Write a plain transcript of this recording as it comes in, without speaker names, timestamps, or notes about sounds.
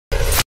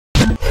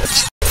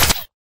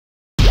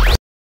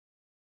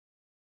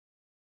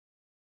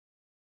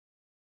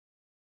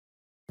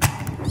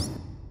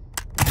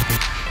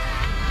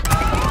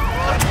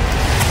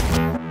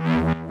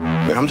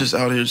I'm just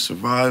out here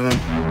surviving.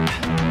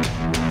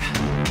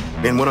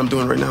 And what I'm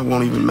doing right now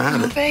won't even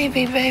matter. Oh,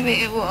 baby,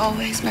 it will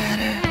always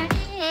matter.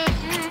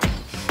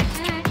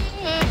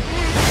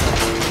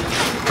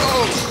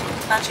 Oh!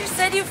 Thought you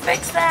said you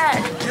fixed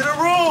that. Get a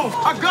room!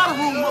 I got a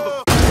room,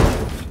 mother...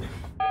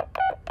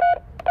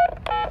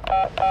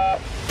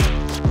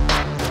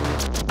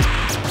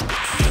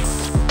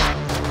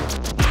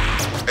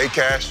 Hey,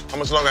 Cash, how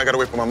much longer I gotta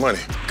wait for my money?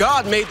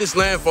 God made this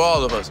land for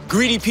all of us.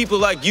 Greedy people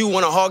like you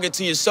want to hog it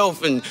to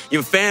yourself and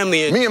your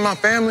family and... Me and my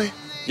family?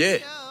 Yeah.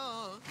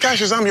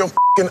 Cassius, I'm your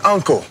f***ing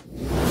uncle.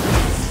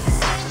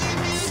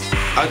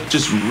 I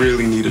just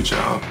really need a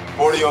job.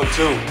 40 on 2.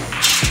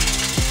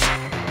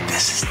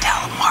 This is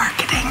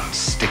telemarketing.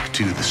 Stick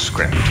to the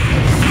script.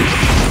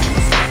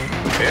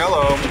 Hey,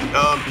 hello.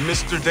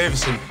 Mr.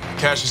 Davison,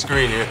 Cassius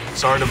Green here.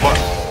 Sorry to bother.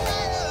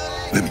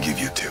 Let me give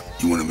you a tip.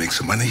 You want to make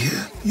some money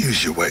here?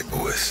 Use your white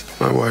voice.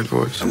 My white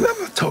voice? I'm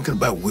not talking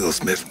about Will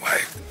Smith's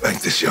wife,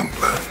 like this young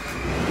blood.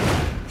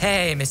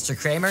 Hey, Mr.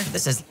 Kramer.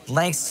 This is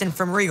Langston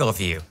from Regal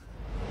View.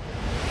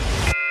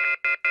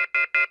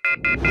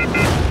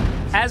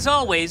 As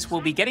always,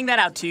 we'll be getting that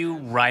out to you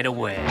right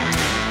away.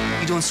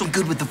 You're doing so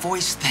good with the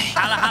voice thing.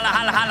 Holla, holla,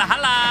 holla, holla,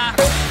 holla!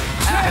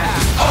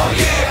 Oh,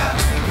 yeah!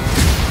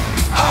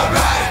 All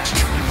right!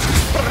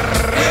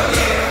 Hell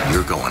yeah!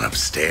 You're going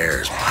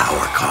upstairs,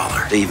 power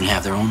caller. They even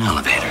have their own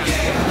elevator.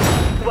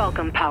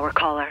 Welcome, power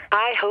caller.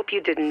 I hope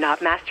you did not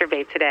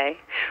masturbate today.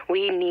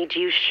 We need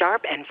you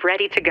sharp and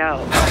ready to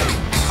go.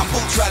 I'm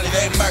boot rally,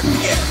 they murky,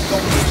 yeah.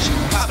 Gon' hit you,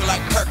 poppin'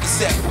 like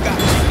Percocet. Got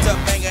picked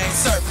up, banger ain't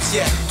surface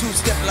yet.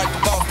 Two-steppin' like the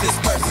boss, this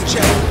person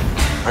check.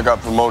 I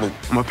got promoted.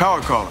 I'm a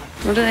power caller.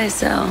 What do they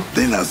sell?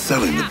 They're not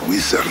selling it, but we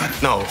selling.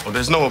 No,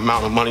 there's no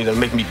amount of money that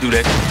make me do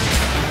that.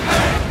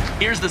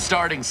 Here's the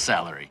starting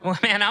salary. Well,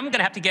 man, I'm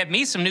gonna have to get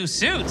me some new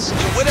suits.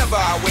 Yeah, whatever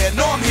I wear,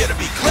 know I'm here to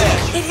be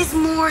clear. It is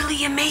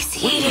morally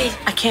emaciated.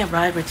 I can't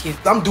ride with you.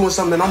 I'm doing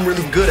something that I'm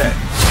really good at.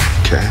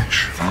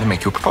 Cash, I'm gonna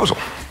make you a proposal.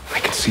 I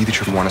can see that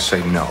you want to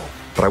say no,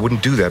 but I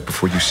wouldn't do that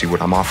before you see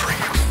what I'm offering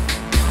you.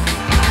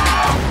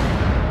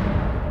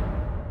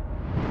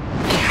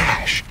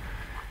 Cash,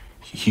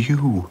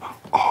 you